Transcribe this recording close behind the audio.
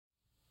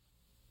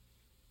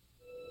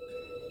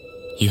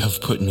You have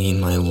put me in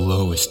my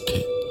lowest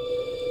pit,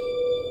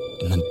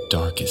 in the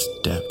darkest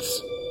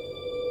depths.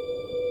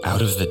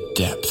 Out of the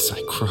depths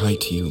I cry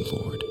to you,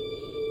 Lord.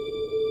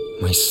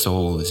 My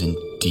soul is in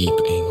deep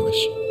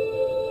anguish.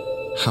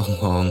 How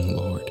long,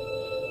 Lord?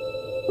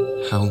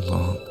 How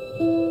long?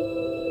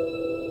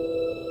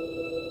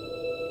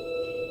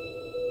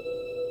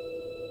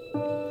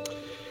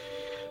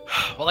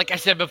 Well, like I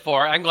said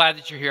before, I'm glad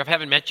that you're here. If I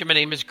haven't met you, my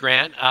name is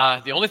Grant.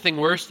 The only thing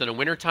worse than a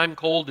wintertime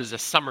cold is a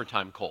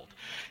summertime cold.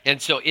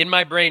 And so in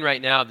my brain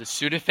right now, the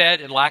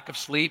Sudafed and lack of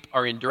sleep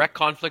are in direct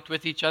conflict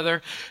with each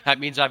other. That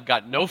means I've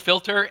got no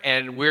filter,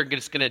 and we're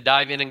just going to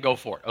dive in and go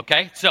for it,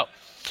 okay? So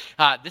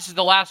this is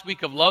the last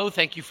week of Low.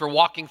 Thank you for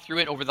walking through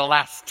it over the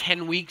last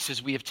 10 weeks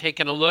as we have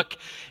taken a look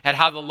at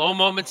how the low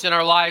moments in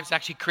our lives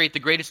actually create the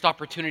greatest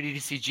opportunity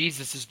to see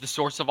Jesus as the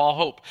source of all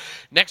hope.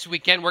 Next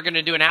weekend, we're going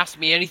to do an Ask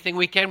Me Anything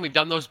weekend. We've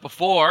done those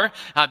before.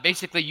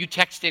 Basically, you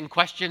text in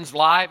questions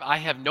live. I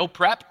have no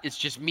prep. It's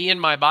just me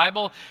and my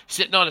Bible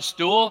sitting on a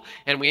stool,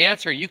 and we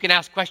answer. You can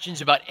ask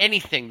questions about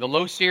anything, the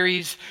Low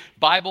series,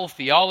 Bible,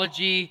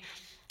 theology,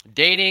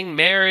 dating,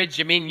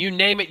 marriage, I mean, you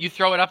name it, you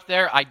throw it up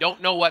there. I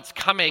don't know what's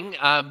coming,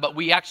 but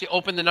we actually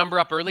opened the number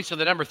up early. So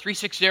the number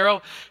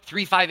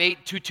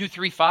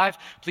 360-358-2235.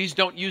 Please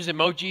don't use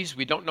emojis.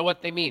 We don't know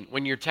what they mean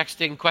when you're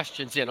texting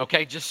questions in,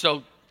 okay?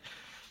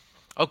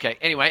 Okay,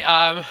 anyway,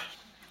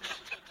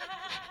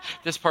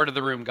 this part of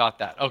the room got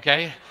that,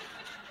 okay?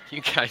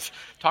 You guys,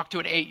 talk to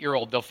an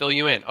 8-year-old. They'll fill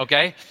you in,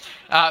 okay?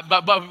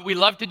 But we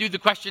love to do the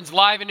questions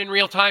live and in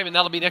real time, and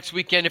that'll be next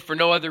weekend. If for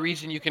no other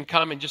reason, you can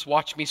come and just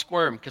watch me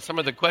squirm, because some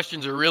of the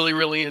questions are really,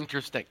 really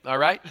interesting, all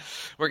right?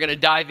 We're going to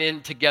dive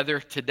in together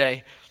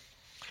today.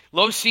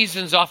 Low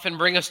seasons often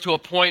bring us to a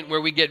point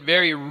where we get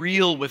very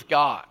real with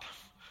God.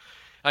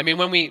 I mean,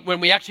 when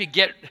we actually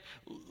get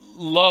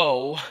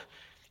low,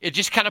 it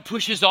just kind of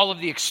pushes all of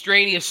the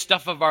extraneous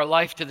stuff of our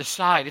life to the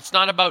side. It's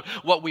not about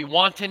what we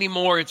want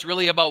anymore. It's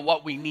really about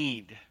what we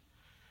need.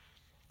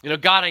 You know,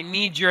 God, I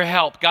need your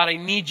help. God, I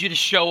need you to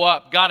show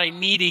up. God, I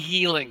need a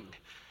healing.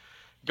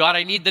 God,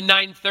 I need the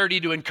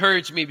 9:30 to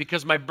encourage me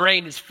because my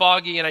brain is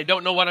foggy and I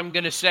don't know what I'm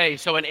going to say.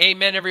 So an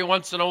amen every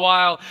once in a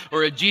while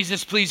or a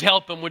Jesus, please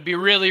help him would be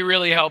really,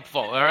 really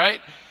helpful, all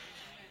right?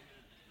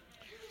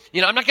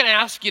 You know, I'm not going to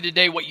ask you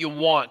today what you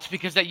want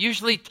because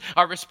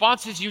our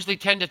responses usually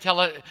tend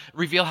to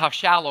reveal how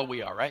shallow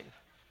we are, right?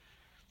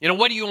 You know,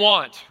 what do you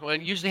want? Well,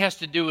 it usually has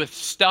to do with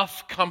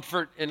stuff,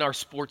 comfort, and our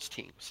sports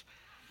teams.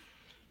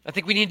 I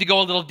think we need to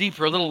go a little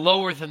deeper, a little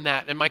lower than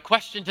that. And my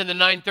question to the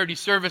 9:30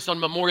 service on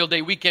Memorial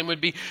Day weekend would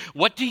be,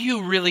 what do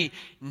you really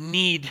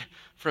need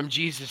from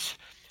Jesus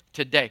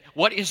today?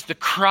 What is the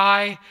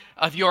cry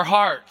of your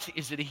heart?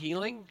 Is it a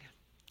healing?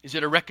 Is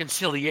it a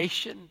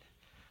reconciliation?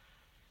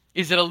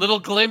 Is it a little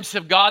glimpse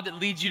of God that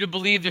leads you to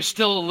believe there's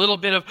still a little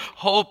bit of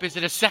hope? Is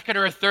it a second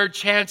or a third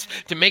chance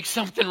to make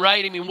something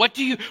right? I mean, what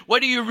do you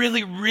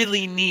really,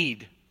 really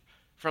need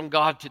from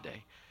God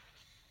today?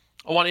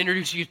 I want to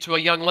introduce you to a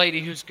young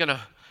lady who's going to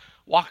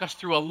walk us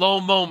through a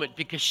low moment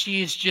because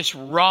she is just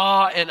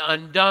raw and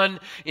undone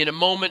in a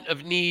moment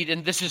of need,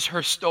 and this is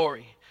her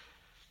story.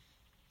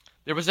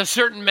 There was a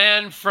certain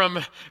man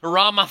from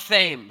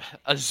Ramathaim,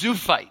 a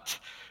Zuphite,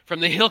 from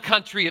the hill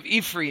country of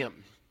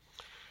Ephraim,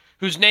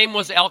 whose name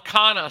was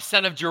Elkanah,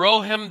 son of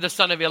Jeroham, the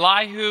son of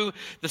Elihu,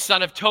 the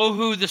son of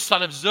Tohu, the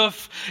son of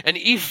Zuph, an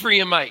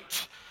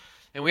Ephraimite.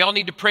 And we all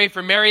need to pray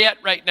for Mariette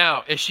right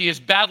now as she is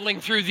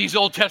battling through these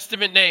Old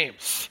Testament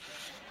names.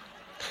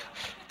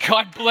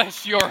 God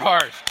bless your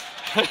heart.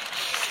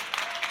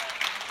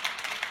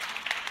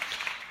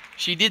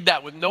 She did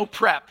that with no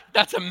prep.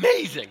 That's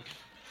amazing.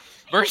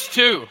 Verse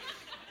 2.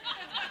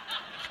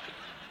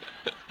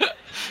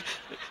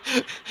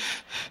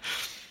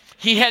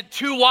 He had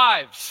 2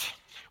 wives.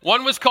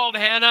 One was called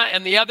Hannah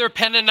and the other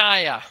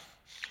Peninnah.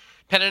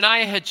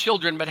 Peninnah had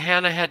children, but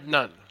Hannah had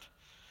none.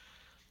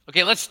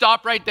 Okay, let's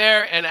stop right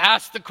there and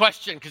ask the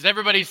question because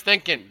everybody's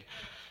thinking,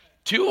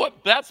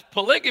 that's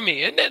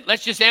polygamy, isn't it?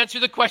 Let's just answer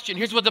the question.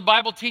 Here's what the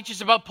Bible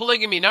teaches about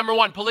polygamy. Number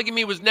 1,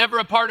 polygamy was never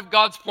a part of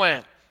God's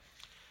plan.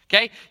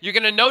 Okay, you're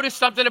going to notice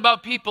something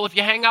about people if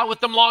you hang out with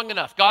them long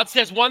enough. God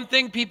says one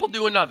thing, people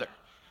do another.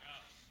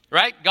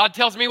 Right? God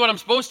tells me what I'm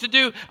supposed to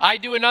do. I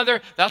do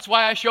another. That's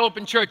why I show up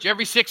in church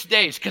every 6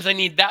 days, because I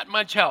need that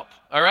much help.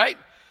 All right?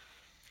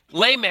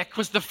 Lamech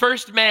was the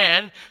first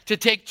man to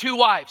take 2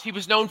 wives. He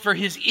was known for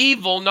his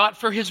evil, not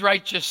for his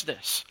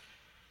righteousness.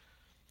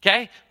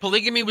 Okay?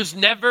 Polygamy was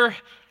never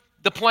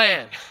the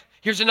plan.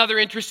 Here's another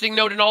interesting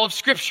note in all of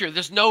Scripture.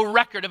 There's no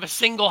record of a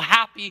single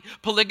happy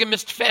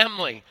polygamist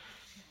family.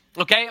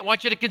 Okay, I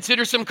want you to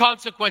consider some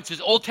consequences.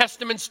 Old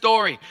Testament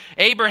story.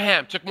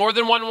 Abraham took more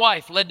than one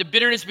wife, led to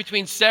bitterness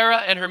between Sarah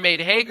and her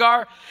maid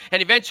Hagar,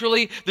 and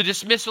eventually the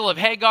dismissal of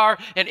Hagar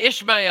and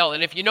Ishmael.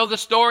 And if you know the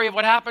story of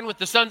what happened with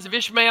the sons of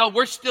Ishmael,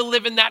 we're still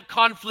living that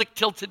conflict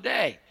till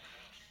today.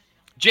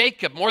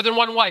 Jacob, more than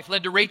one wife,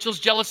 led to Rachel's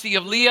jealousy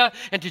of Leah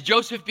and to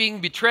Joseph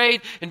being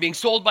betrayed and being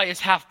sold by his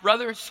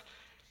half-brothers.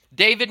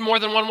 David, more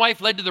than one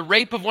wife, led to the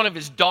rape of one of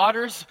his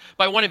daughters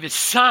by one of his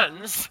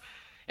sons.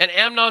 and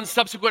Amnon's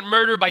subsequent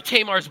murder by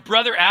Tamar's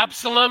brother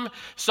Absalom.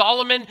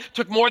 Solomon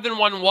took more than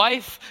one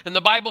wife, and the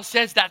Bible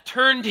says that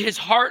turned his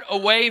heart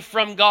away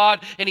from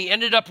God, and he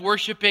ended up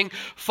worshiping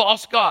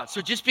false gods.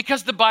 So just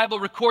because the Bible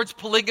records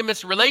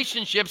polygamous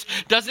relationships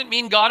doesn't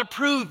mean God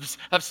approves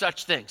of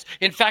such things.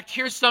 In fact,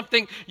 here's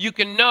something you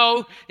can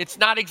know. It's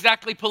not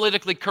exactly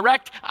politically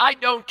correct. I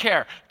don't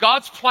care.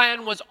 God's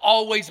plan was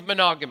always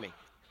monogamy.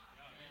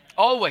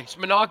 Always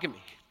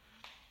monogamy.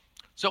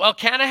 So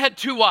Elkanah had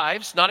 2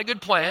 wives, not a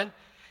good plan.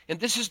 And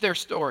this is their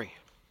story.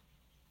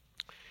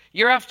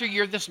 Year after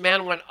year, this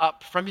man went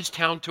up from his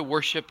town to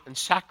worship and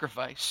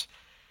sacrifice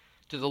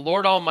to the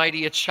Lord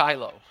Almighty at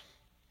Shiloh,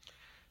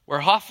 where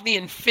Hophni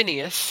and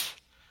Phinehas,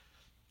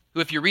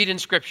 who if you read in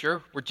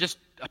Scripture, were just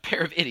a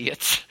pair of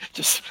idiots,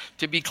 just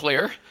to be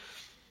clear,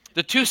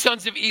 the 2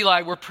 sons of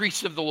Eli were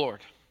priests of the Lord.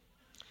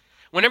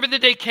 Whenever the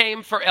day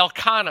came for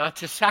Elkanah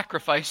to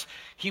sacrifice,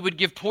 he would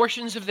give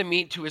portions of the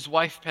meat to his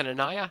wife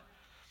Peninnah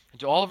and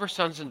to all of her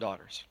sons and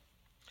daughters.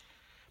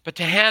 But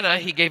to Hannah,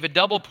 he gave a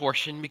double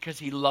portion because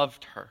he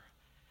loved her.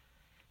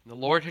 And the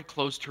Lord had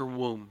closed her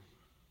womb.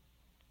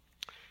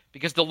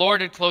 Because the Lord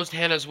had closed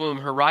Hannah's womb,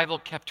 her rival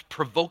kept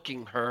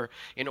provoking her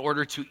in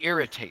order to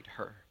irritate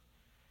her.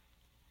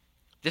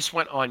 This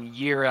went on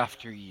year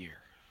after year.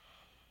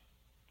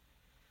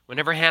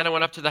 Whenever Hannah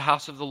went up to the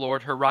house of the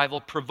Lord, her rival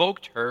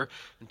provoked her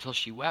until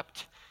she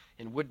wept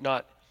and would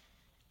not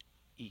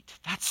eat.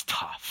 That's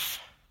tough.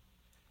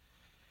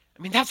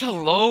 I mean, that's a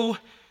low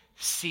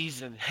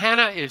season.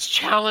 Hannah is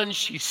challenged.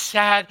 She's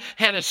sad.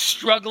 Hannah's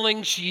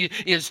struggling. She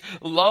is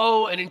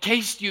low. And in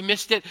case you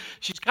missed it,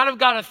 she's kind of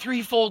got a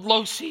 3-fold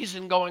low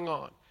season going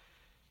on.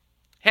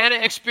 Hannah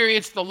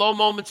experienced the low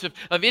moments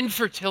of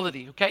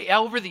infertility, okay?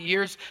 Over the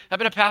years, I've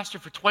been a pastor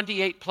for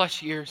 28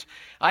 plus years.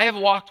 I have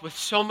walked with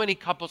so many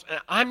couples, and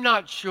I'm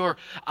not sure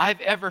I've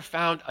ever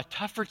found a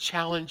tougher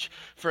challenge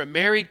for a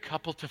married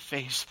couple to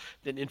face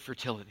than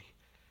infertility.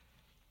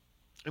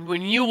 And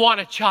when you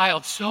want a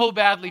child so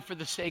badly for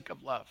the sake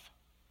of love,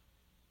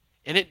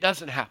 and it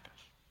doesn't happen,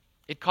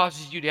 it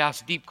causes you to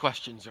ask deep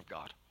questions of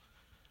God.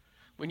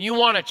 When you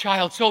want a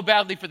child so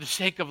badly for the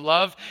sake of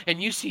love,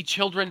 and you see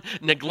children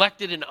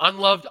neglected and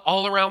unloved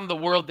all around the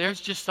world,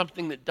 there's just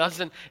something that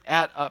doesn't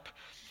add up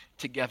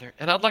together.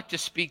 And I'd like to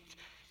speak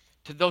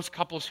to those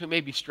couples who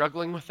may be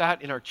struggling with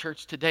that in our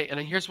church today. And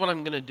here's what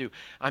I'm going to do.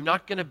 I'm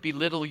not going to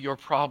belittle your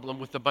problem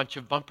with a bunch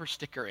of bumper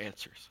sticker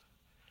answers.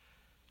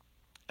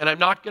 And I'm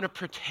not going to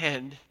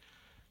pretend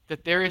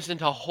that there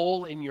isn't a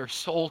hole in your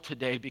soul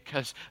today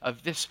because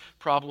of this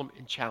problem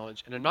and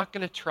challenge. And I'm not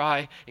going to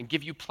try and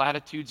give you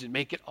platitudes and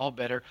make it all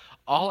better.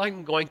 All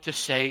I'm going to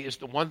say is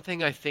the one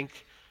thing I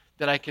think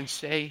that I can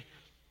say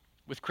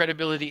with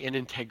credibility and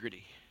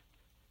integrity.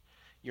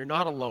 You're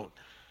not alone.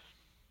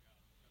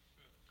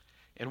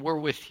 And we're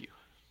with you.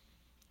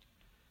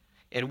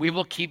 And we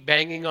will keep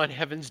banging on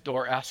heaven's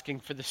door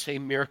asking for the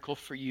same miracle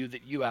for you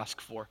that you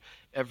ask for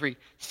every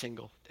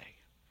single day.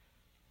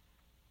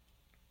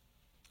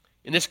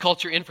 In this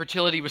culture,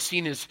 infertility was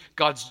seen as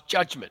God's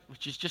judgment,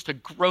 which is just a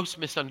gross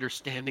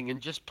misunderstanding and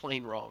just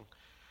plain wrong.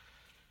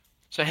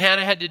 So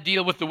Hannah had to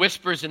deal with the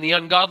whispers and the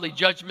ungodly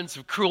judgments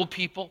of cruel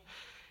people.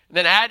 And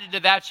then added to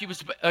that, she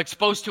was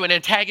exposed to an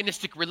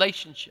antagonistic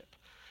relationship.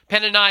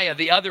 Peninnah,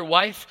 the other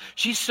wife,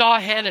 she saw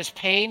Hannah's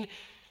pain,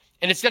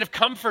 and instead of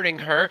comforting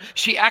her,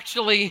 she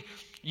actually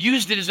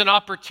used it as an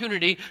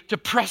opportunity to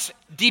press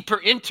deeper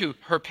into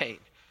her pain.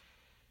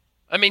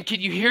 I mean,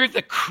 can you hear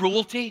the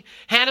cruelty?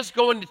 Hannah's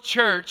going to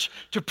church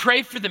to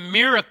pray for the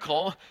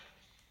miracle,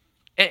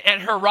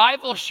 and her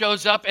rival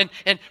shows up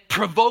and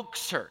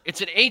provokes her.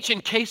 It's an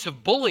ancient case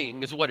of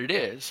bullying is what it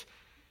is.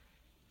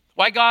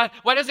 Why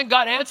doesn't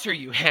God answer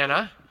you,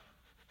 Hannah?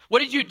 What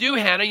did you do,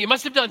 Hannah? You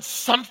must have done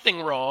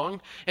something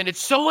wrong, and it's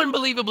so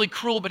unbelievably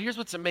cruel, but here's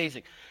what's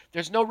amazing.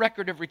 There's no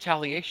record of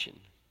retaliation.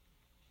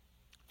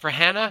 For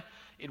Hannah,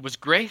 it was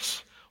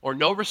grace or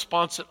no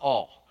response at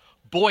all.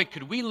 Boy,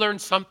 could we learn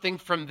something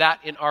from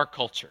that in our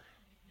culture.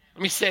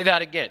 Let me say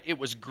that again. It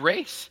was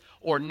grace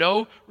or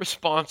no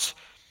response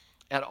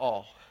at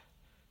all.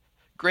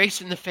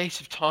 Grace in the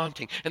face of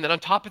taunting. And then on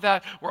top of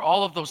that were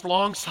all of those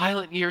long,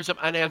 silent years of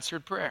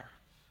unanswered prayer.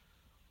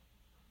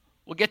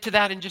 We'll get to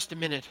that in just a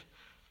minute.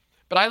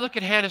 But I look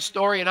at Hannah's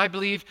story and I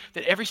believe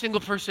that every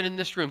single person in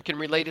this room can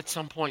relate at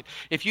some point.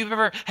 If you've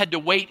ever had to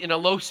wait in a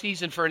low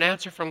season for an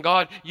answer from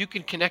God, you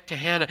can connect to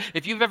Hannah.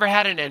 If you've ever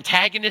had an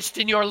antagonist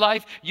in your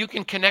life, you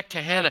can connect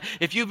to Hannah.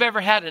 If you've ever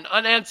had an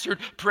unanswered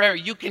prayer,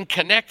 you can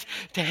connect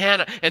to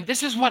Hannah. And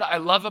this is what I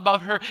love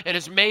about her and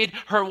has made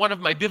her one of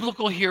my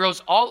biblical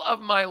heroes all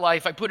of my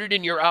life. I put it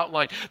in your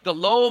outline. The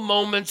low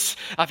moments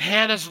of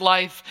Hannah's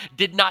life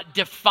did not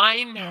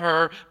define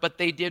her, but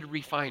they did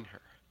refine her.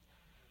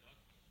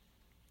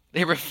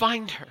 They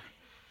refined her.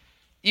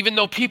 Even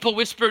though people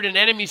whispered and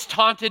enemies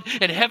taunted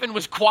and heaven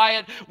was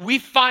quiet, we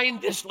find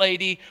this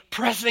lady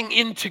pressing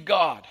into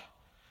God.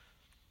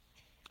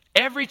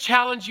 Every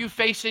challenge you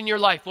face in your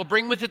life will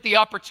bring with it the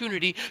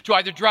opportunity to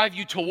either drive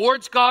you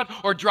towards God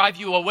or drive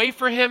you away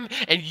from Him,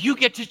 and you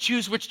get to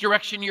choose which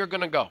direction you're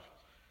going to go.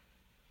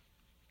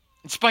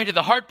 In spite of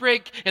the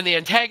heartbreak and the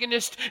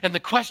antagonist and the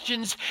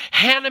questions,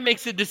 Hannah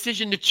makes a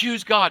decision to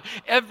choose God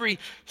every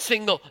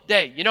single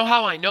day. You know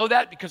how I know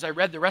that? Because I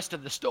read the rest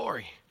of the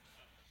story.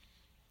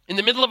 In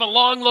the middle of a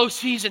long, low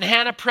season,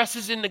 Hannah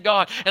presses into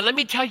God. And let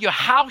me tell you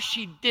how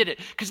she did it,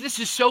 because this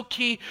is so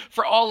key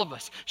for all of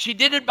us. She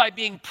did it by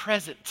being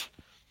present.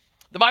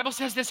 The Bible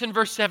says this in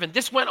verse 7.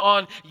 This went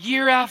on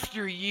year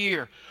after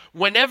year.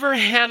 Whenever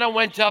Hannah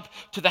went up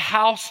to the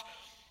house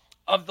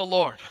of the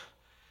Lord.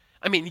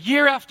 I mean,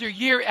 year after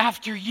year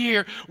after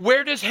year,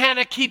 where does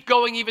Hannah keep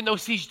going even though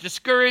she's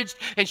discouraged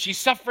and she's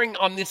suffering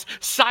on this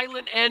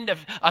silent end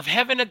of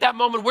heaven at that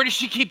moment? Where does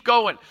she keep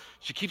going?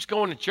 She keeps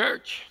going to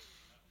church.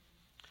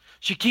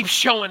 She keeps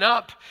showing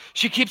up.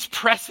 She keeps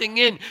pressing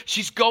in.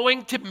 She's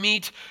going to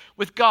meet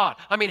with God.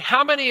 I mean,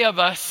 how many of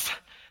us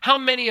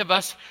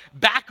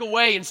back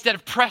away instead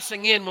of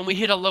pressing in when we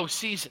hit a low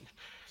season?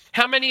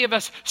 How many of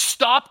us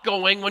stop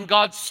going when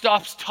God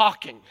stops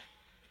talking?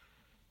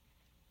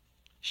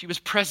 She was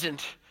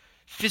present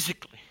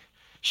physically.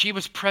 She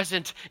was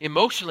present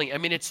emotionally. I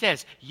mean, it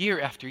says year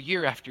after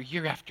year after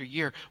year after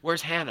year.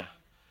 Where's Hannah?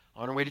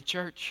 On her way to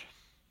church.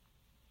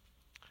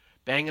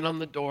 Banging on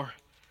the door.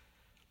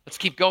 Let's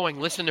keep going.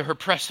 Listen to her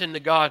press into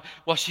God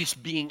while she's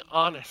being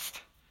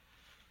honest.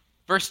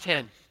 Verse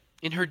 10.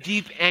 In her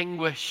deep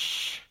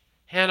anguish,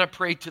 Hannah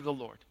prayed to the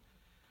Lord,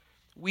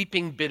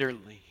 weeping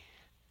bitterly.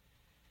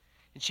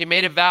 And she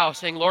made a vow,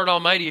 saying, Lord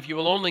Almighty, if you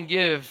will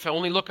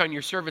only look on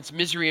your servant's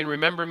misery and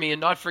remember me and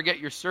not forget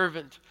your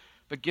servant,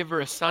 but give her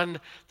a son,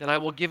 then I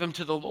will give him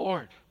to the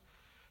Lord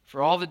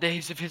for all the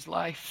days of his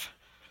life.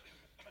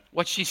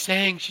 What's she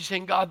saying? She's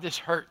saying, God, this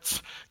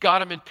hurts.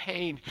 God, I'm in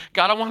pain.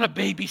 God, I want a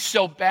baby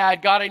so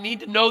bad. God, I need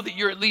to know that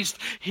you're at least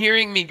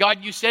hearing me.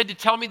 God, you said to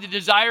tell me the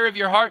desire of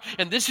your heart,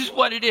 and this is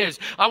what it is.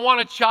 I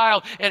want a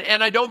child,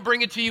 and I don't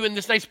bring it to you in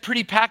this nice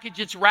pretty package.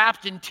 It's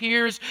wrapped in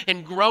tears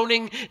and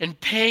groaning and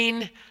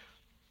pain.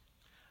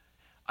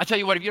 I tell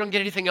you what, if you don't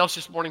get anything else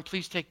this morning,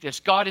 please take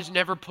this. God is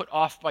never put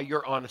off by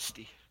your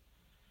honesty.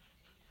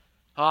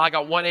 Oh, I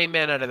got one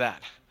amen out of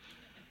that.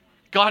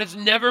 God is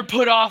never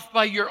put off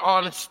by your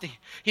honesty.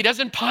 He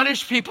doesn't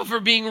punish people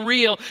for being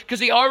real because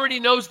he already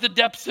knows the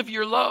depths of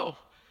your low.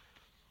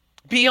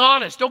 Be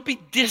honest. Don't be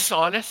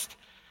dishonest.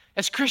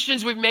 As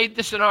Christians, we've made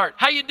this an art.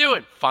 How you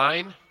doing?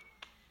 Fine.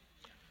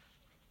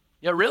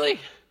 Yeah, really?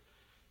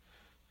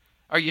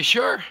 Are you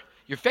sure?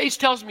 Your face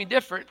tells me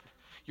different.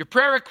 Your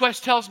prayer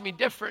request tells me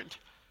different.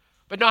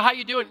 But no, how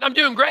you doing? I'm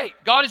doing great.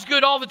 God is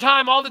good all the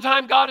time. All the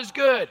time, God is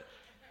good.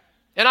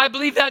 And I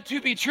believe that to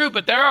be true,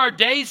 but there are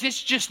days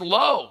it's just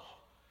low.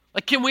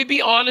 Like, can we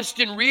be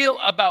honest and real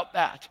about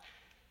that?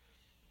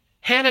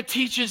 Hannah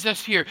teaches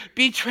us here,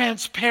 be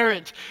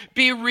transparent,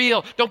 be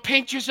real. Don't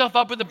paint yourself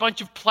up with a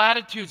bunch of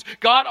platitudes.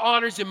 God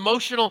honors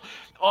emotional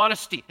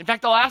honesty. In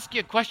fact, I'll ask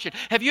you a question.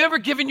 Have you ever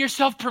given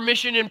yourself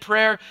permission in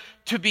prayer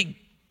to be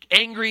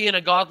angry in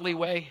a godly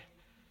way?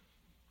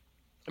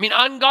 I mean,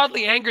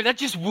 ungodly anger, that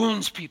just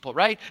wounds people,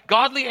 right?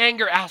 Godly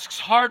anger asks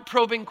hard,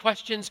 probing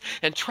questions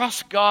and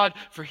trusts God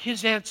for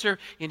his answer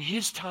in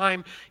his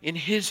time, in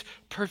his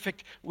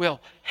perfect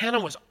will. Hannah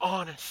was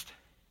honest.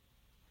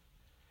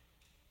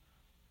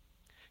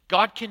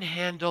 God can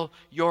handle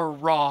your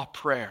raw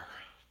prayer.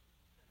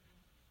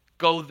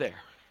 Go there.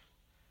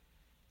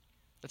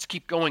 Let's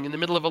keep going. In the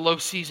middle of a low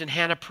season,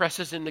 Hannah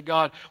presses into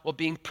God while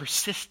being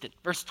persistent.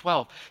 Verse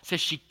 12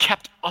 says she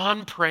kept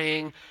on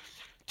praying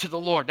to the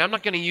Lord. Now, I'm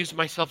not going to use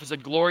myself as a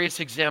glorious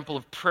example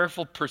of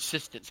prayerful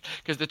persistence,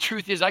 because the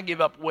truth is I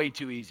give up way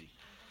too easy.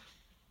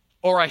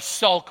 Or I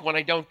sulk when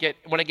I get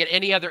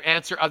any other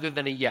answer other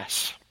than a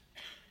yes.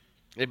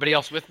 Anybody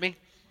else with me?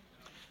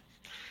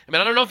 I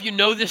mean, I don't know if you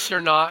know this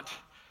or not,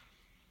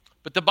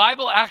 but the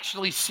Bible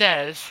actually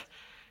says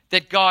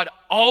that God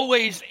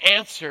always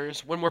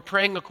answers when we're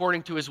praying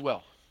according to his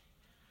will.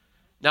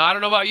 Now, I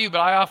don't know about you,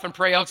 but I often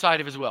pray outside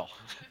of his will.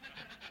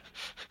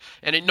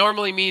 And it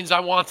normally means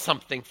I want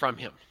something from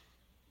him.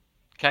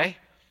 Okay?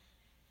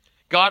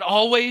 God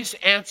always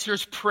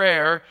answers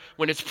prayer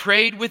when it's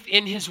prayed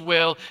within his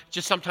will.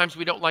 Just sometimes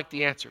we don't like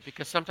the answer,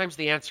 because sometimes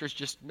the answer is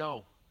just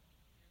no.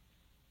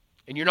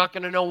 And you're not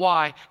going to know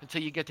why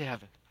until you get to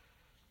heaven.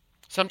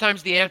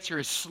 Sometimes the answer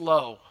is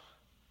slow.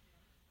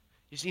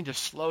 You just need to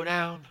slow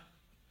down.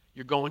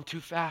 You're going too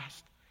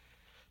fast.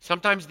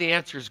 Sometimes the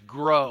answer is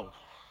grow.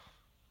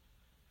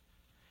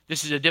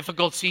 This is a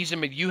difficult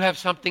season, but you have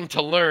something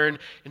to learn.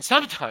 And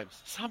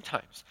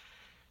sometimes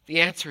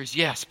the answer is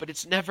yes, but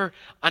it's never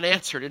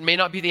unanswered. It may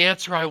not be the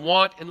answer I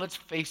want, and let's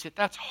face it,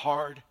 that's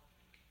hard.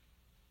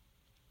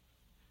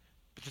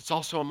 But it's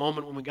also a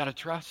moment when we got to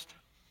trust.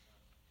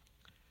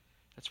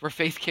 That's where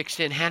faith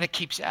kicks in. Hannah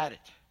keeps at it.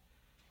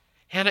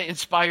 Hannah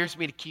inspires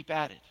me to keep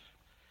at it.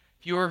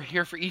 If you were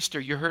here for Easter,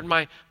 you heard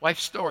my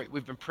wife's story.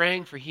 We've been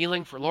praying for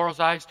healing for Laurel's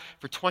eyes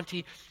for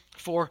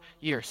 24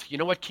 years. You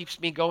know what keeps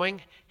me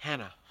going?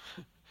 Hannah.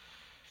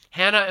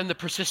 Hannah and the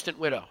persistent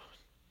widow.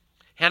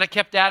 Hannah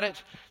kept at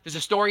it. There's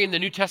a story in the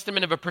New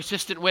Testament of a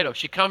persistent widow.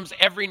 She comes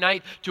every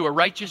night to a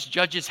righteous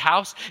judge's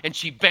house, and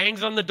she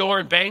bangs on the door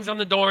and bangs on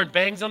the door and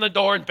bangs on the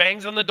door and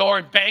bangs on the door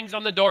and bangs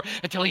on the door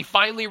until he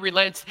finally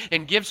relents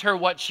and gives her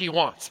what she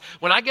wants.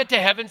 When I get to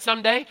heaven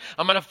someday,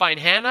 I'm going to find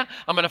Hannah,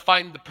 I'm going to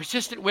find the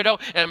persistent widow,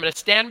 and I'm going to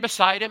stand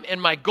beside him,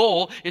 and my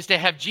goal is to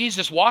have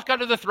Jesus walk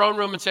out of the throne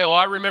room and say, "Oh,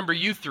 I remember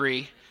you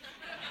three.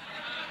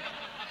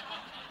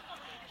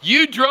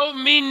 You drove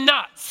me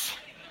nuts.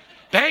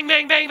 Bang,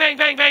 bang, bang, bang,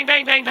 bang, bang,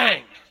 bang, bang,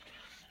 bang."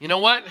 You know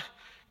what?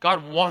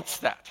 God wants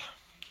that.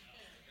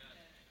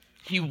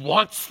 He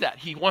wants that.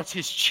 He wants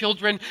his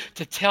children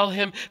to tell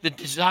him the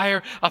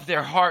desire of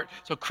their heart.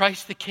 So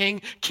Christ the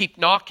King, keep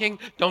knocking.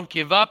 Don't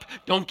give up.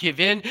 Don't give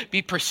in.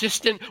 Be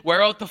persistent.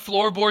 Wear out the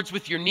floorboards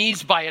with your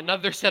knees. Buy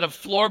another set of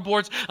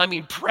floorboards.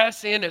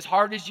 Press in as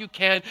hard as you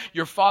can.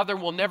 Your Father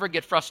will never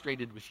get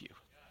frustrated with you.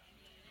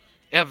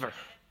 Ever.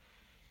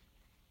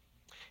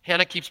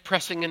 Hannah keeps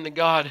pressing into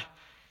God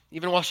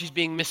even while she's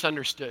being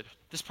misunderstood.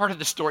 This part of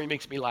the story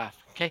makes me laugh.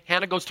 Okay,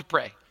 Hannah goes to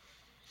pray.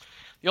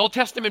 The Old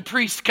Testament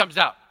priest comes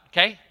out.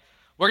 Okay,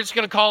 we're just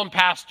going to call him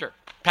Pastor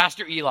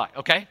Eli.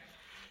 Okay,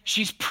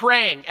 she's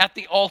praying at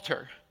the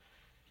altar.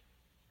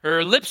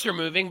 Her lips are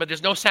moving, but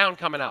there's no sound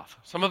coming out.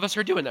 Some of us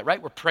are doing that,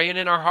 right? We're praying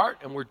in our heart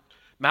and we're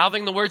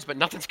mouthing the words, but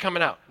nothing's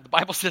coming out. The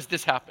Bible says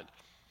this happened.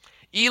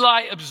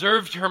 Eli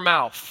observed her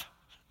mouth.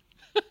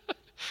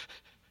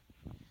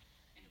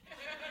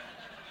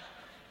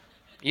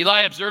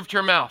 Eli observed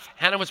her mouth.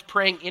 Hannah was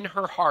praying in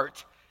her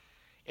heart,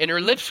 and her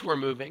lips were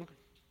moving,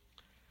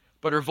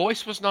 but her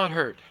voice was not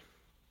heard.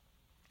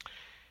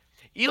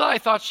 Eli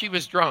thought she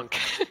was drunk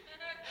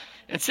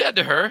and said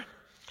to her,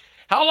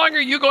 "How long are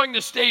you going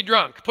to stay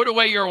drunk? Put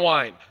away your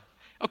wine."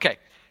 Okay,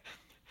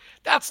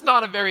 that's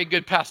not a very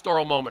good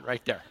pastoral moment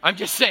right there. I'm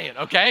just saying,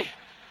 okay?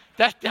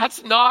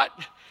 That's not,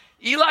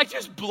 Eli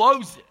just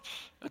blows it.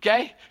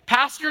 Okay?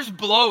 Pastors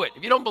blow it.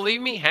 If you don't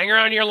believe me, hang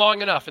around here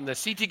long enough. And the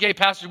CTK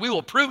pastors, we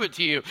will prove it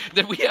to you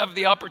that we have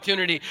the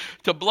opportunity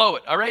to blow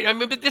it. All right?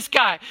 But this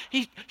guy,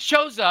 he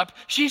shows up.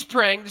 She's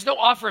praying. There's no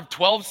offer of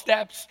 12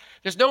 steps.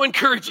 There's no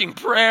encouraging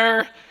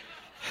prayer.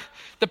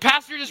 The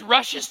pastor just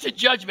rushes to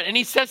judgment. And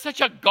he says such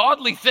a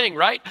godly thing,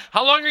 right?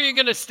 "How long are you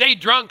going to stay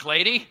drunk,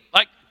 lady?"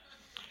 Like,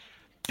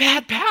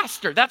 bad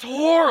pastor. That's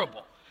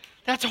horrible.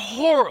 That's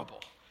horrible.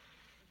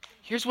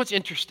 Here's what's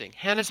interesting.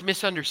 Hannah's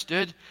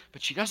misunderstood,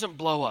 but she doesn't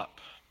blow up.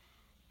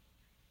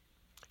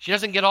 She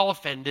doesn't get all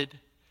offended.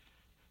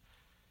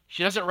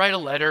 She doesn't write a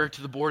letter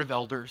to the board of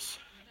elders.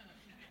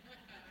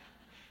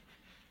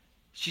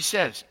 She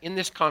says, in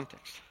this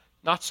context,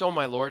 "Not so,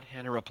 my Lord,"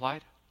 Hannah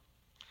replied.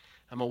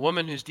 "I'm a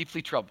woman who's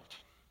deeply troubled.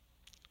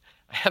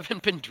 I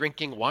haven't been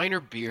drinking wine or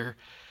beer.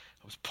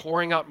 I was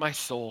pouring out my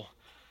soul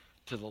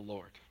to the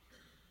Lord."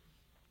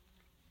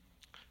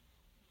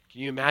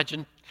 Can you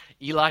imagine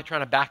Eli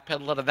trying to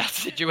backpedal out of that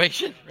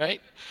situation,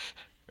 right?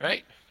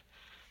 Right?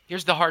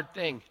 Here's the hard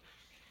thing.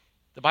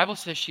 The Bible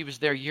says she was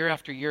there year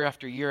after year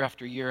after year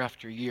after year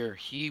after year.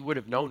 He would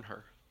have known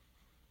her.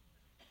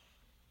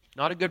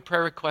 Not a good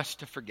prayer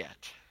request to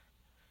forget.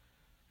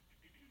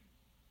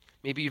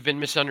 Maybe you've been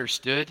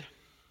misunderstood.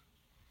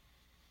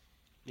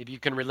 Maybe you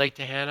can relate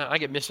to Hannah. I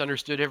get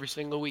misunderstood every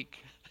single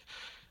week.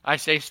 I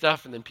say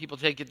stuff and then people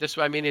take it this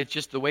way. It's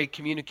just the way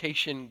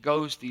communication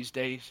goes these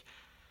days.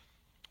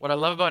 What I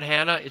love about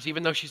Hannah is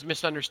even though she's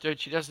misunderstood,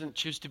 she doesn't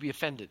choose to be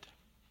offended.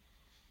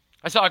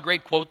 I saw a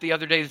great quote the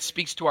other day that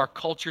speaks to our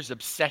culture's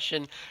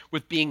obsession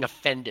with being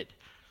offended.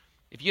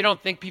 If you don't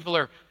think people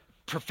are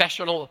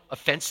professional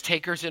offense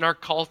takers in our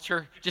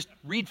culture, just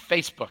read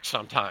Facebook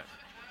sometime,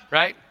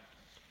 right?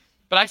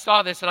 But I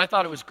saw this and I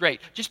thought it was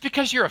great. Just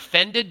because you're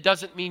offended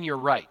doesn't mean you're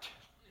right.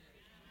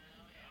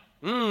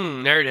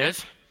 There it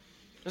is.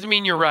 Doesn't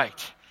mean you're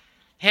right.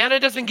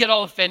 Hannah doesn't get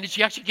all offended.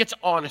 She actually gets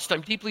honest.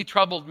 "I'm deeply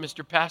troubled,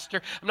 Mr.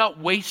 Pastor. I'm not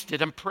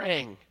wasted. I'm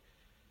praying."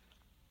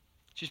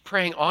 She's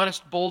praying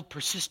honest, bold,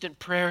 persistent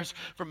prayers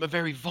from a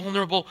very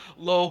vulnerable,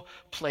 low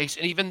place.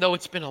 And even though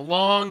it's been a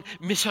long,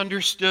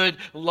 misunderstood,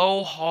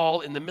 low haul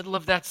in the middle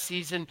of that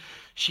season,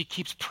 she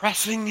keeps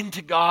pressing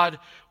into God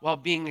while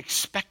being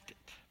expectant.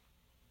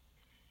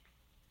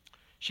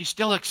 She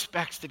still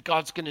expects that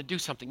God's going to do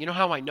something. You know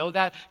how I know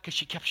that? Because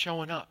she kept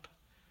showing up.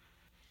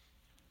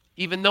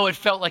 Even though it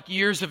felt like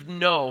years of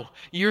no,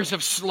 years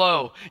of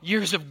slow,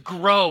 years of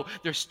grow,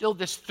 there's still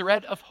this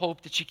thread of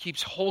hope that she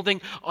keeps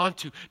holding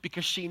onto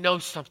because she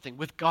knows something.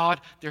 With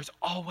God, there's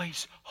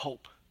always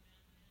hope.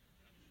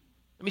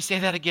 Let me say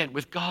that again.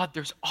 With God,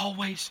 there's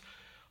always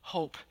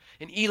hope.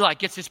 And Eli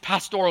gets his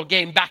pastoral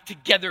game back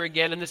together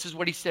again, and this is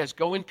what he says: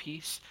 "Go in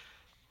peace,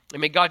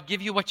 and may God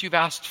give you what you've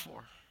asked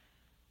for."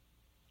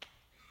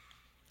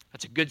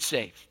 That's a good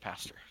save,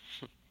 Pastor.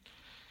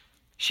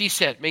 She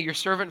said, "May your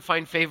servant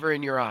find favor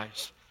in your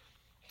eyes."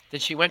 Then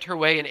she went her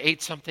way and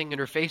ate something, and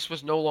her face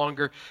was no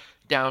longer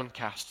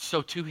downcast.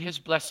 So to his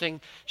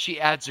blessing,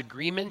 she adds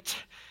agreement,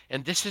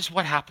 and this is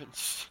what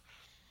happens.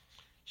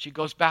 She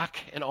goes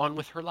back and on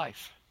with her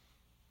life.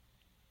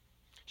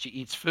 She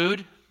eats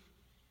food.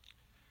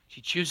 She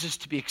chooses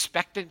to be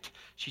expectant.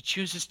 She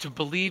chooses to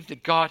believe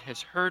that God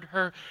has heard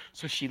her.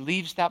 So she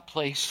leaves that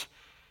place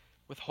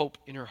with hope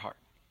in her heart.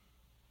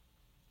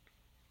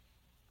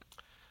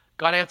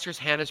 God answers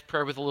Hannah's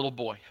prayer with a little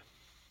boy.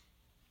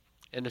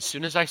 And as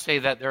soon as I say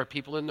that, there are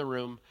people in the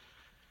room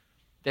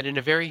that in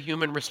a very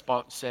human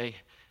response say,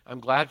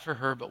 I'm glad for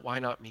her, but why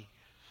not me?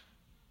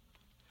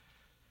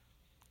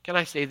 Can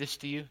I say this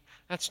to you?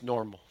 That's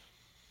normal.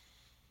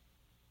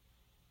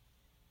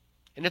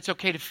 And it's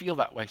okay to feel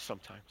that way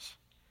sometimes.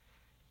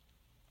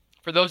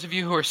 For those of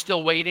you who are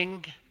still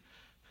waiting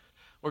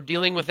or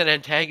dealing with an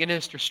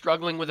antagonist or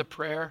struggling with a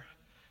prayer,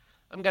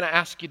 I'm going to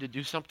ask you to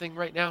do something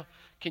right now.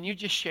 Can you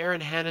just share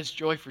in Hannah's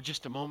joy for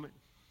just a moment?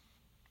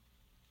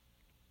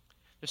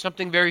 There's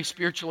something very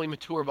spiritually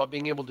mature about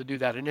being able to do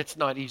that, and it's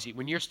not easy.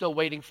 When you're still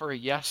waiting for a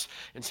yes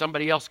and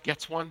somebody else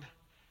gets one,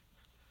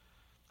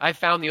 I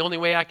found the only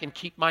way I can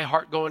keep my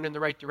heart going in the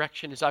right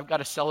direction is I've got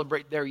to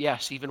celebrate their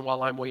yes even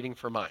while I'm waiting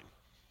for mine.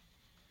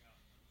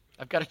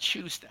 I've got to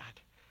choose that.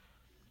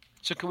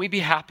 So can we be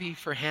happy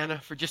for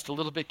Hannah for just a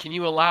little bit? Can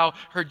you allow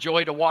her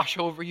joy to wash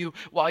over you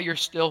while you're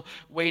still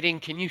waiting?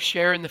 Can you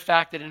share in the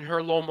fact that in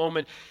her low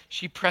moment,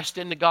 she pressed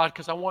into God?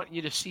 Because I want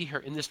you to see her.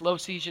 In this low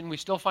season, we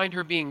still find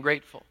her being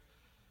grateful.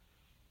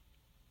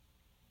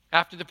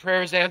 After the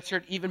prayer is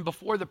answered, even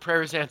before the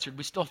prayer is answered,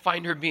 we still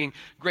find her being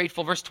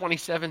grateful. Verse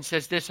 27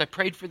 says this, I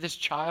prayed for this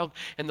child,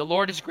 and the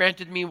Lord has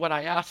granted me what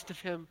I asked of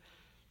him.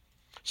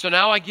 So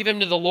now I give him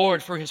to the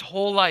Lord. For his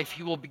whole life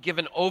he will be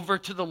given over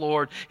to the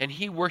Lord. And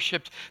he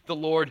worshiped the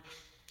Lord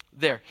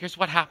there. Here's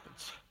what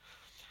happens.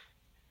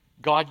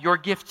 God, your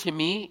gift to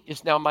me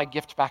is now my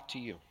gift back to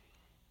you.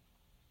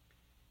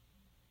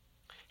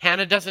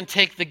 Hannah doesn't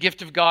take the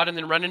gift of God and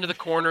then run into the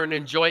corner and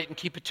enjoy it and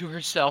keep it to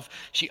herself.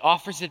 She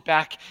offers it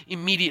back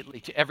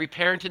immediately to every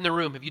parent in the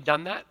room. Have you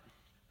done that?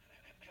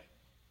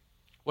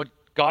 What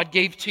God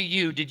gave to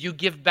you, did you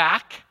give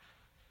back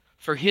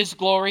for his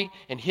glory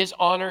and his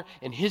honor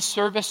and his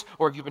service?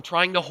 Or have you been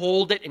trying to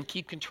hold it and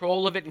keep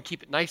control of it and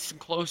keep it nice and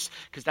close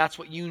because that's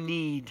what you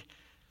need?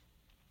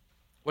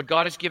 What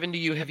God has given to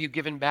you, have you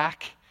given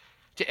back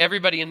to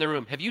everybody in the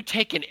room? Have you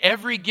taken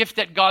every gift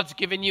that God's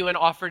given you and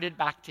offered it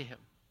back to him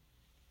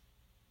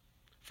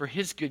for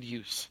his good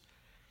use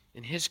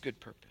and his good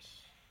purpose?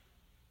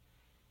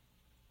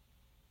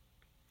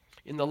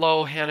 In the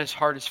low, Hannah's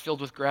heart is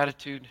filled with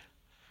gratitude.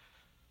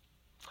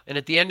 And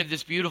at the end of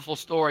this beautiful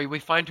story, we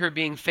find her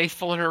being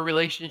faithful in her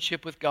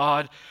relationship with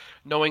God,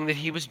 knowing that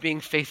he was being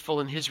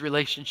faithful in his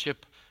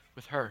relationship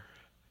with her.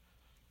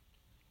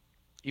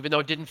 Even though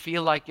it didn't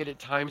feel like it at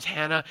times,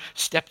 Hannah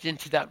stepped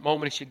into that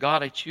moment and said,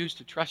 God, I choose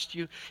to trust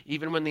you.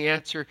 Even when the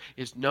answer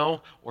is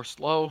no or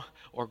slow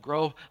or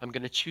grow, I'm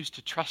going to choose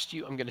to trust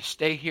you. I'm going to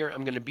stay here.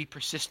 I'm going to be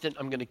persistent.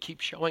 I'm going to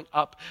keep showing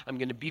up. I'm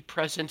going to be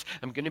present.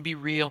 I'm going to be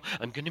real.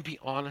 I'm going to be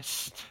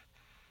honest.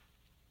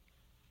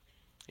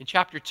 In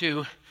chapter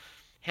 2,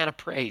 Hannah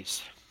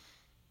prays.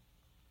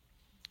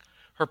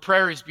 Her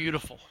prayer is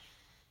beautiful.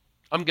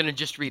 I'm going to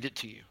just read it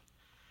to you.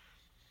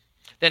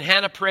 Then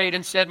Hannah prayed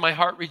and said, my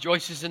heart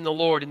rejoices in the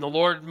Lord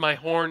my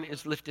horn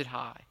is lifted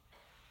high.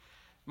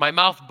 My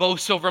mouth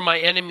boasts over my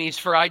enemies,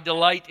 for I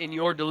delight in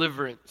your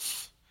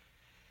deliverance.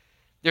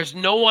 There's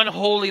no one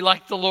holy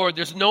like the Lord.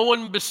 There's no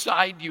one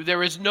beside you.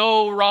 There is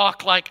no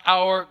rock like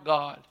our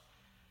God.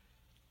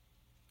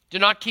 Do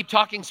not keep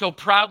talking so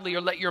proudly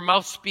or let your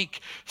mouth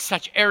speak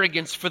such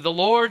arrogance, for the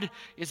Lord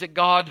is a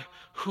God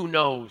who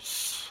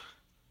knows.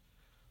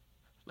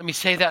 Let me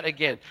say that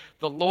again.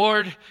 The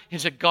Lord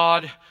is a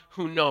God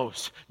who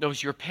knows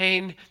your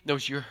pain,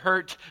 knows your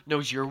hurt,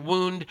 knows your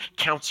wound,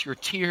 counts your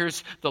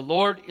tears. The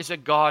Lord is a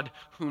God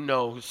who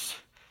knows.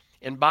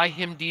 And by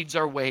him deeds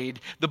are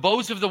weighed. The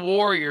bows of the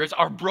warriors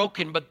are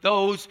broken, but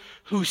those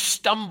who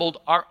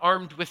stumbled are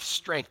armed with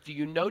strength. Do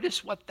you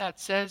notice what that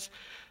says?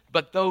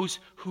 But those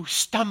who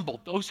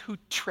stumbled, those who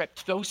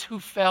tripped, those who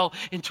fell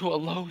into a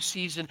low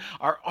season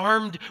are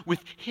armed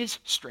with his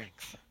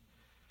strength.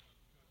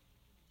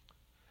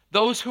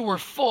 Those who were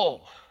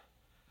full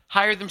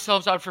hire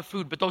themselves out for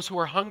food, but those who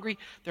are hungry,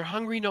 they're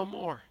hungry no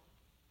more.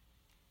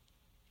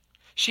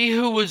 She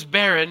who was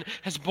barren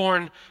has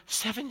borne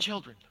 7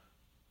 children.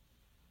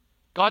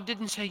 God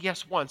didn't say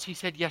yes once, he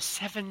said yes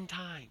 7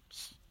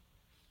 times.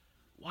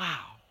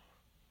 Wow.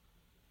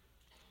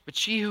 But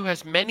she who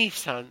has many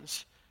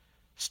sons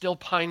still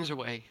pines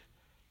away.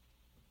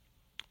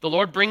 The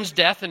Lord brings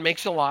death and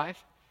makes alive.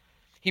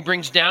 He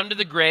brings down to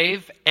the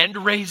grave and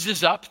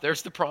raises up.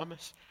 There's the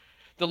promise.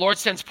 The Lord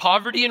sends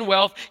poverty and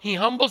wealth. He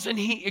humbles and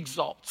he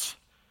exalts.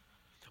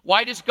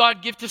 Why does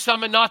God give to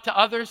some and not to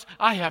others?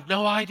 I have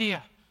no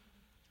idea.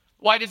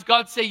 Why does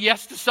God say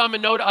yes to some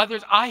and no to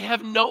others? I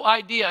have no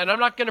idea. And I'm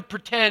not going to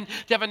pretend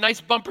to have a nice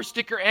bumper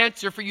sticker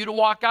answer for you to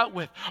walk out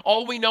with.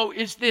 All we know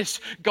is this.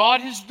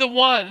 God is the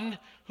one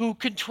who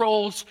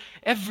controls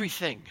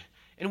everything.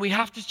 And we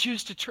have to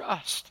choose to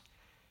trust.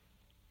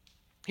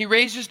 He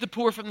raises the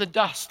poor from the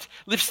dust,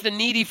 lifts the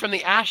needy from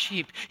the ash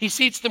heap. He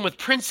seats them with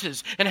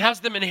princes and has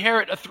them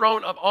inherit a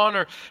throne of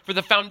honor. For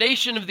the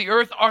foundation of the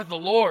earth are the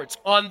Lord's.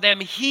 On them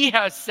he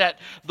has set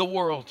the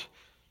world.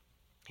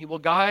 He will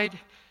guide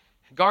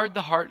Guard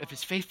the heart of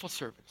his faithful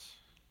servants,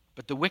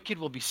 but the wicked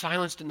will be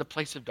silenced in the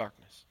place of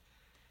darkness.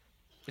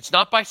 It's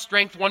not by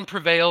strength one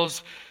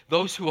prevails.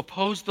 Those who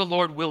oppose the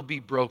Lord will be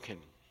broken.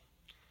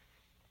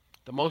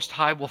 The Most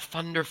High will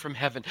thunder from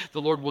heaven.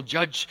 The Lord will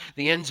judge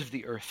the ends of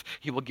the earth.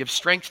 He will give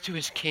strength to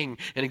his king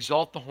and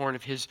exalt the horn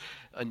of his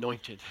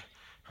anointed.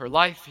 Her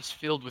life is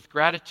filled with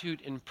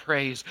gratitude and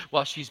praise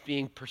while she's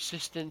being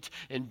persistent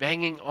and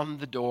banging on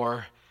the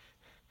door,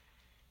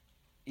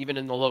 even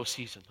in the low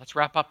season. Let's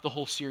wrap up the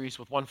whole series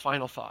with one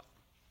final thought.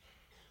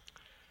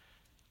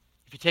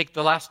 If you take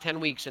the last 10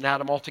 weeks and add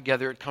them all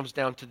together, it comes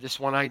down to this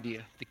one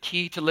idea. The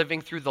key to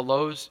living through the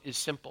lows is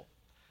simple.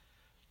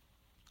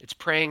 It's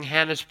praying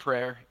Hannah's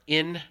prayer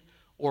in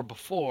or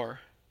before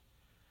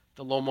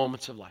the low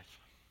moments of life.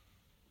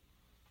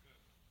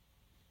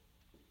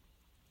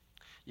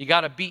 You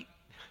got to beat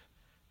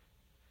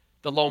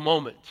the low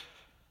moment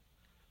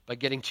by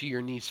getting to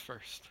your knees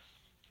first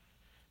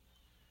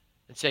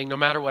and saying, no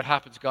matter what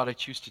happens, God, I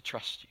choose to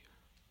trust you.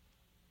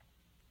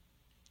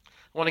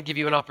 I want to give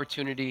you an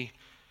opportunity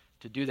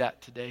to do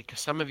that today because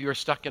some of you are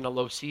stuck in a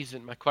low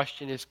season. My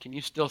question is, can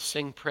you still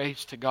sing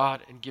praise to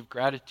God and give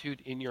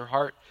gratitude in your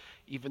heart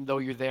even though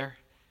you're there?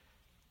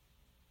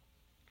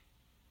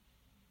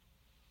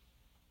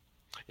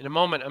 In a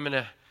moment, I'm going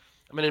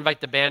to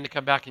invite the band to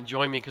come back and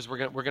join me because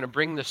we're going to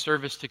bring the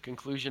service to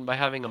conclusion by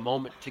having a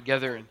moment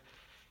together. And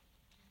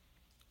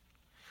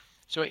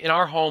so in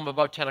our home,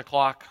 about 10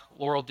 o'clock,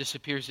 Laurel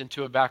disappears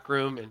into a back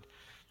room, and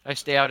I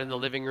stay out in the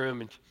living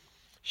room, and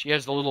she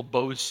has the little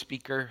Bose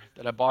speaker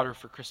that I bought her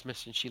for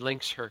Christmas, and she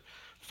links her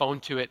phone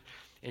to it,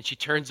 and she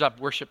turns up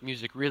worship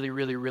music really,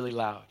 really, really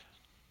loud.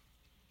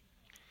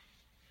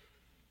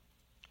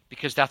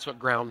 Because that's what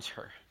grounds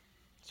her.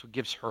 That's what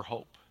gives her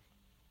hope.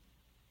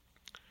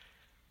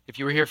 If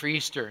you were here for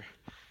Easter,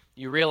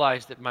 you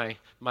realize that my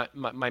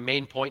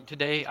main point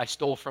today I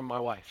stole from my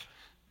wife.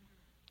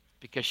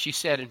 Because she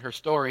said in her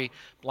story,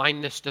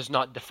 blindness does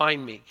not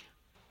define me,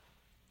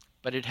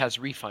 but it has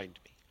refined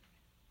me.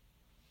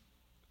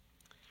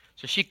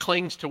 So she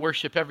clings to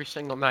worship every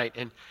single night.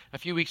 And a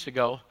few weeks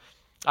ago,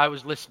 I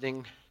was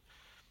listening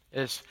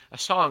as a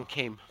song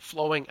came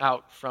flowing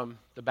out from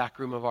the back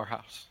room of our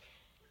house.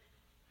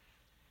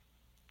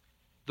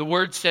 The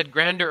words said,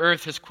 grander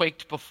earth has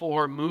quaked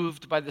before,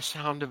 moved by the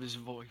sound of his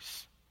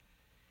voice.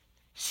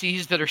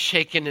 Seas that are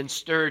shaken and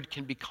stirred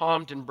can be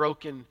calmed and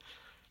broken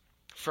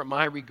from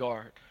my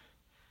regard.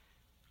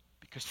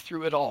 Because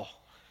through it all,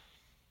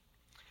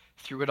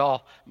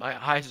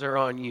 my eyes are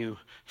on you.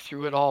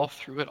 Through it all,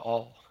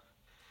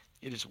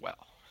 it is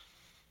well.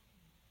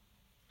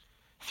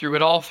 Through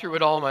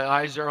it all, my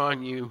eyes are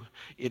on you.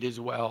 It is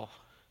well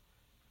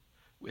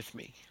with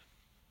me.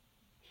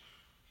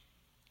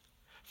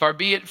 Far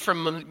be it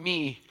from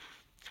me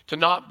to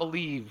not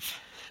believe,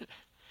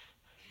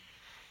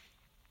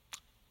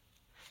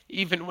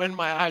 even when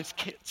my eyes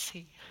can't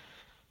see.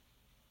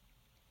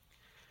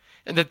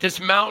 And that this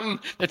mountain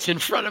that's in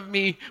front of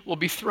me will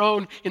be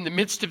thrown in the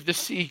midst of the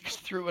sea. 'Cause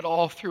through it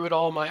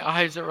all, my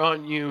eyes are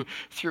on you.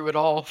 Through it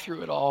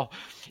all,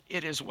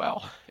 it is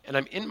well. And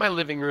I'm in my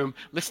living room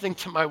listening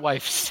to my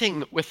wife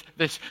sing with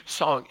this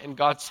song. And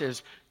God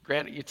says,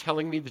 Grant, are you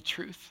telling me the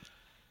truth?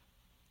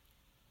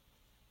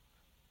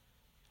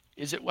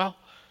 Is it well?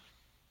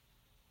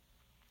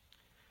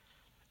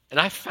 And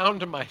I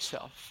found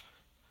myself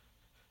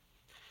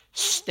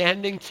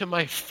standing to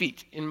my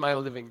feet in my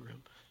living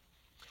room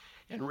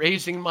and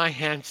raising my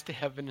hands to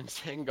heaven and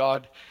saying,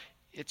 God,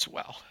 it's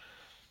well.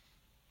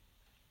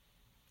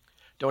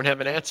 Don't have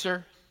an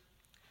answer.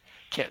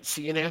 Can't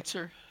see an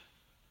answer.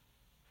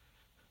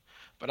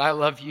 But I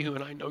love you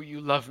and I know you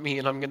love me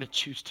and I'm going to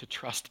choose to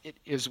trust. It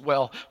is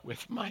well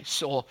with my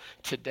soul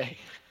today.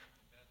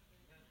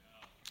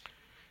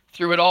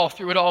 Through it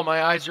all,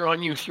 my eyes are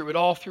on you. Through it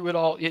all,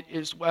 it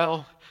is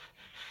well.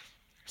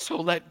 So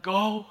let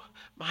go,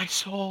 my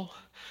soul,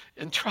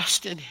 and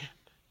trust in him.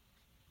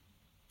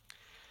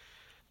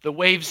 The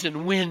waves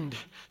and wind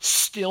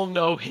still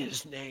know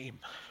his name.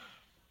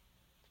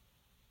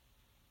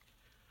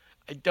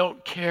 I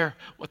don't care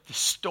what the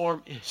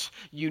storm is.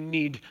 You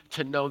need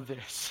to know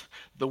this.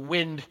 The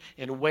wind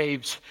and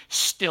waves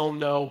still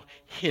know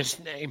his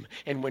name.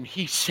 And when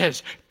he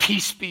says,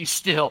 peace be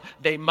still,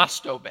 they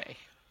must obey.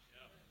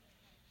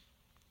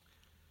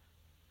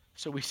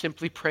 So we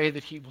simply pray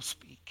that he will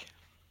speak.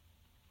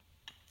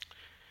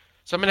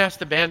 So I'm going to ask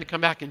the band to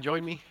come back and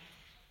join me.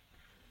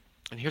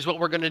 And here's what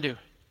we're going to do.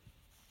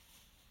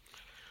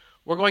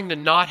 We're going to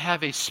not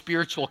have a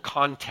spiritual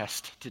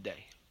contest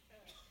today.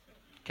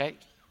 Okay?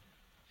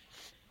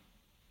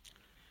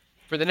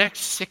 For the next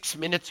 6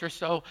 minutes or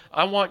so,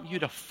 I want you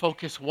to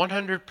focus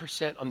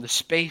 100% on the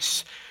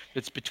space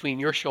that's between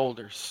your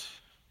shoulders.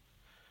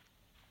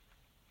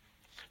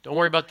 Don't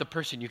worry about the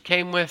person you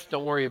came with.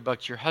 Don't worry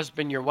about your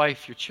husband, your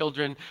wife, your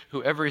children,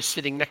 whoever is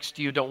sitting next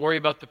to you. Don't worry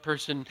about the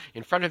person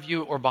in front of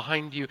you or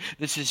behind you.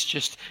 This is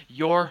just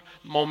your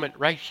moment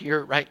right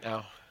here, right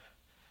now.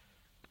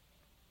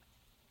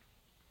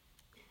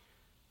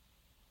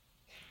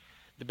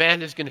 The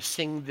band is going to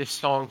sing this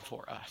song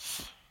for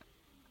us.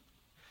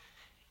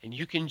 And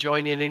you can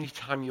join in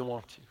anytime you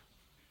want to.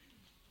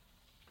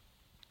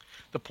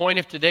 The point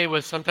of today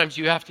was sometimes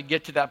you have to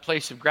get to that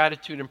place of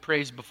gratitude and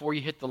praise before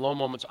you hit the low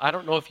moments. I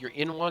don't know if you're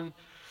in one,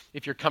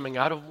 if you're coming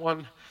out of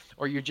one,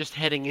 or you're just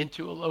heading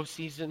into a low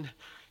season.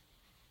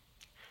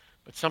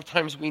 But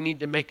sometimes we need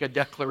to make a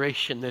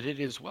declaration that it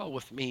is well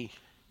with me.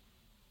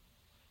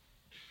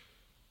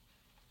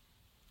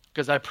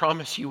 Because I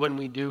promise you when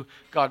we do,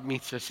 God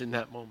meets us in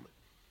that moment.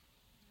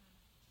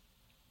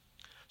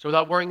 So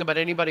without worrying about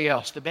anybody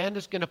else, the band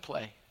is going to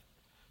play.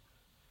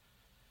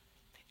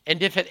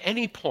 And if at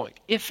any point,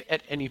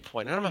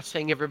 and I'm not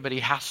saying everybody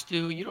has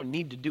to, you don't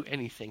need to do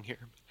anything here.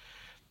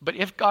 But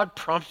if God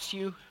prompts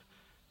you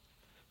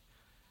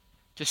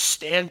to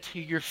stand to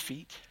your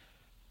feet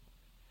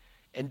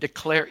and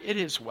declare, it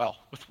is well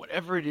with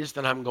whatever it is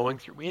that I'm going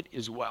through, it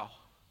is well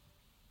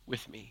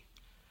with me,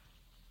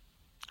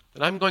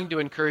 then I'm going to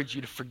encourage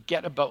you to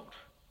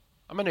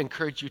I'm going to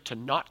encourage you to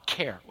not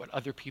care what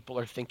other people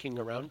are thinking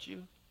around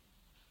you.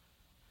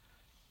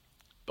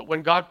 But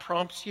when God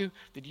prompts you,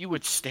 that you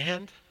would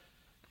stand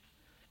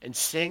and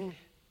sing.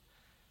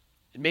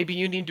 And maybe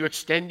you need to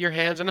extend your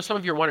hands. I know some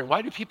of you are wondering,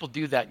 why do people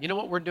do that? You know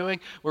what we're doing?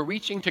 We're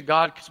reaching to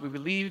God because we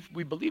believe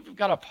we've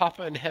got a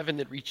Papa in heaven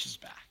that reaches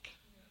back.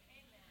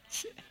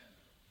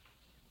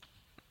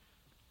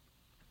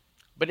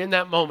 But in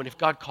that moment, if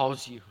God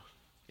calls you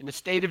in a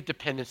state of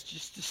dependence,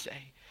 just to say,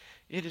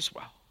 it is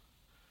well,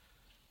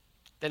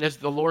 then as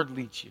the Lord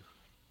leads you,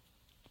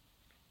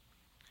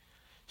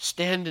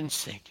 stand and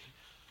sing.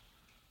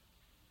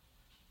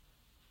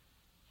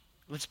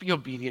 Let's be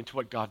obedient to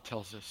what God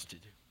tells us to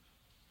do.